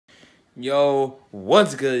Yo,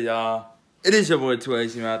 what's good, y'all? It is your boy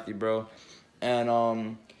 2AC Matthew, bro. And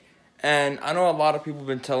I know a lot of people have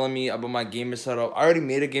been telling me about my gamer setup. I already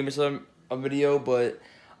made a gamer setup video, but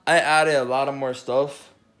I added a lot of more stuff.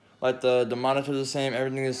 Like the monitor's the same,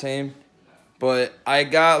 everything the same. But I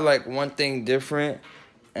got like one thing different,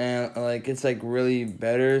 and like it's like really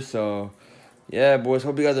better. So yeah, boys,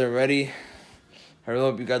 hope you guys are ready. I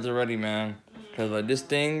really hope you guys are ready, man. Cause like this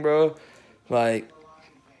thing, bro, like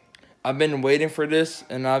I've been waiting for this,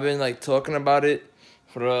 and I've been like talking about it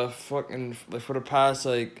for the past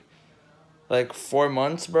like 4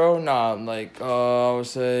 months, bro. Nah, like I would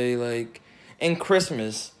say like in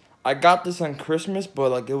Christmas. I got this on Christmas,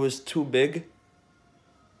 but like it was too big.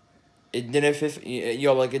 It didn't fit,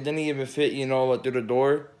 yo. Like it didn't even fit, like through the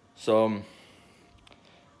door. So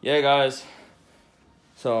yeah, guys.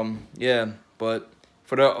 So yeah, but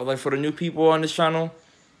for the new people on this channel,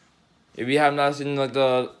 if you have not seen like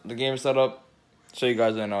the game setup, show you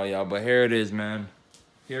guys I know, y'all. But here it is, man.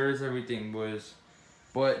 Here is everything, boys.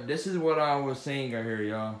 But this is what I was saying right here,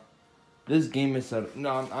 y'all. This gaming setup.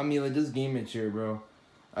 No, I mean like this gaming chair, bro.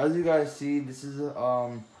 As you guys see, this is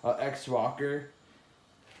a X rocker,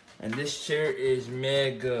 and this chair is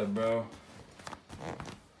mega, bro.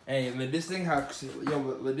 Hey, but this thing has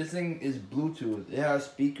but this thing is Bluetooth. It has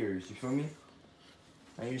speakers. You feel me?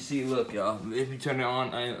 And you see, look, y'all. If you turn it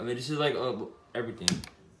on, I mean, this is like everything.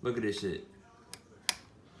 Look at this shit.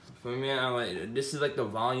 For me, I like this is like the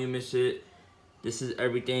volume and shit. This is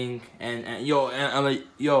everything, and like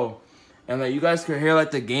you guys can hear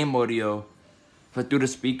like the game audio, but through the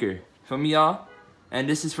speaker. For me, y'all. And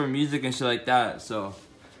this is for music and shit like that. So,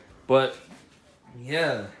 but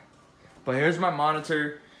yeah. But here's my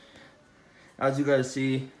monitor. As you guys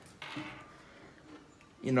see,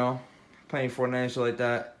 playing Fortnite and shit like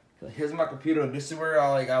that. Here's my computer. This is where I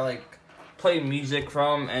like play music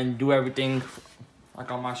from and do everything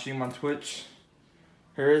like on my stream on Twitch.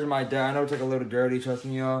 Here's my dad. I know it's like a little dirty, trust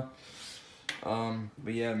me, y'all.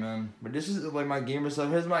 But yeah, man. But this is like my gamer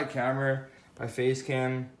stuff. Here's my camera, my face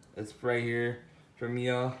cam. It's right here for me,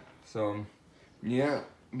 y'all. So yeah,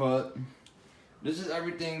 but this is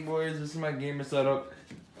everything, boys. This is my gamer setup.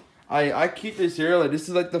 I keep this here. Like this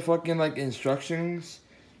is like the fucking like instructions.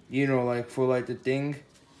 Like for like the thing,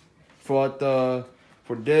 for like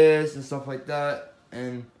for this and stuff like that,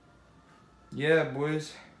 and yeah,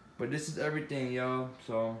 boys. But this is everything, yo.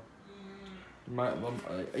 So,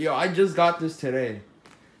 I just got this today,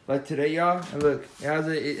 like today, y'all. And look,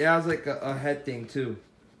 it has like a head thing too,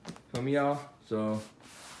 for me, y'all. So,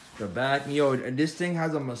 the back, and this thing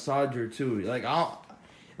has a massager too. Like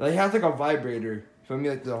it has like a vibrator for me,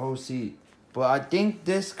 like the whole seat. But I think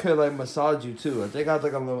this could like massage you too. I think I have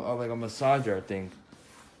like a little like a massager, I think.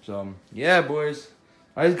 So yeah, boys.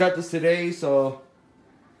 I just got this today, so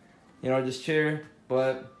this chair.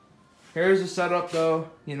 But here's the setup though,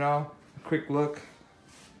 a quick look.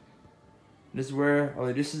 This is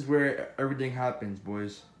where everything happens,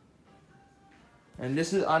 boys. And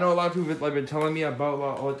this is, I know a lot of people have been telling me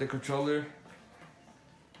about the controller.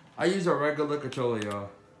 I use a regular controller, y'all.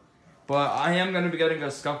 But I am gonna be getting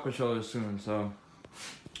a scuff controller soon, so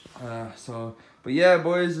but yeah,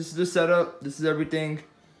 boys, this is the setup. This is everything.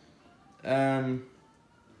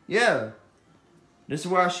 Yeah, this is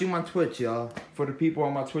where I shoot my Twitch, y'all. For the people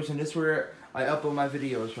on my Twitch, and this is where I upload my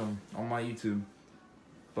videos from on my YouTube.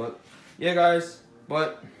 But yeah, guys.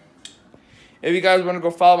 But if you guys want to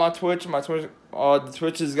go follow my Twitch, the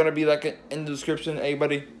Twitch is gonna be like in the description.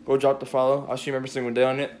 Everybody, go drop the follow. I'll stream every single day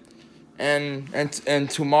on it. And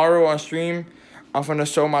tomorrow on stream, I'm gonna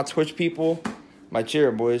show my Twitch people my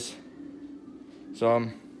chair, boys. So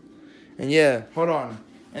and yeah, hold on.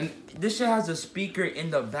 And this shit has a speaker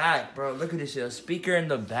in the back, bro. Look at this shit, a speaker in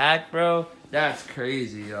the back, bro. That's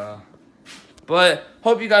crazy, y'all. But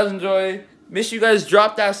hope you guys enjoy. Make sure you guys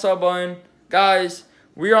drop that sub button, guys.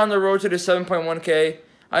 We're on the road to the 7.1K.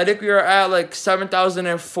 I think we are at like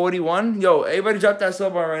 7,041. Yo, everybody drop that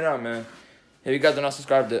sub button right now, man. If you guys are not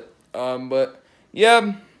subscribed it. But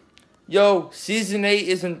yeah, yo, season 8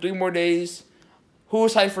 is in 3 more days.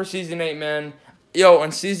 Who's hyped for season 8, man? Yo,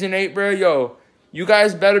 on season 8, bro, yo, you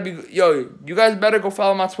guys better go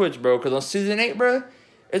follow my Twitch, bro, cause on season 8, bro,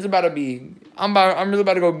 it's about to be. I'm really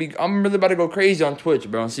about to go crazy on Twitch,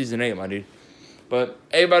 bro, on season 8, my dude. But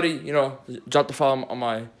everybody, drop the follow on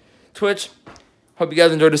my Twitch. Hope you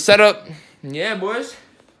guys enjoyed the setup. Yeah, boys.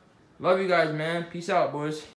 Love you guys, man. Peace out, boys.